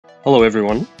Hello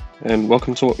everyone, and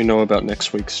welcome to what we know about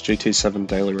next week's GT7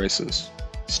 daily races,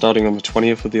 starting on the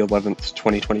 20th of the 11th,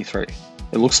 2023.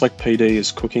 It looks like PD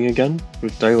is cooking again,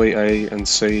 with daily A and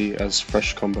C as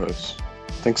fresh combos.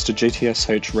 Thanks to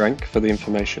GTSH Rank for the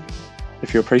information.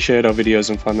 If you appreciate our videos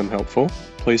and find them helpful,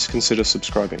 please consider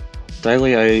subscribing.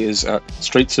 Daily A is at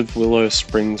Streets of Willow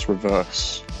Springs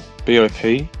Reverse.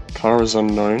 BOP, car is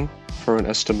unknown, for an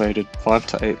estimated 5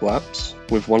 to 8 laps,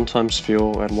 with 1 times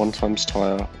fuel and 1 times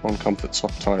tyre on comfort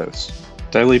soft tyres.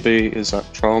 Daily B is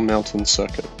at Trial Mountain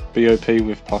Circuit, BOP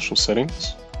with partial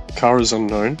settings. The car is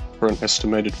unknown, for an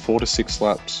estimated 4 to 6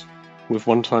 laps, with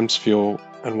 1 times fuel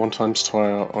and 1 times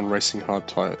tyre on racing hard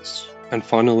tyres. And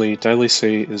finally, Daily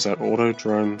C is at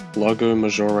Autodrome Lago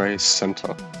Maggiore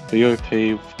Centre, BOP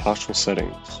with partial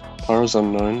settings. Car is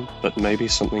unknown, but maybe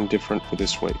something different for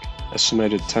this week.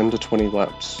 Estimated 10 to 20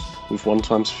 laps, with 1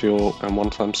 times fuel and 1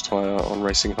 times tyre on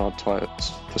racing hard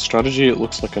tyres. For strategy, it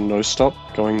looks like a no stop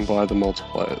going by the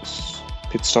multipliers.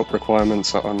 Pit stop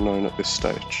requirements are unknown at this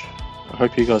stage. I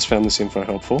hope you guys found this info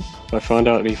helpful. If I find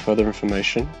out any further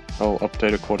information, I'll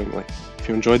update accordingly. If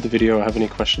you enjoyed the video or have any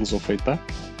questions or feedback,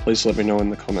 please let me know in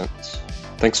the comments.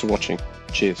 Thanks for watching.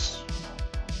 Cheers.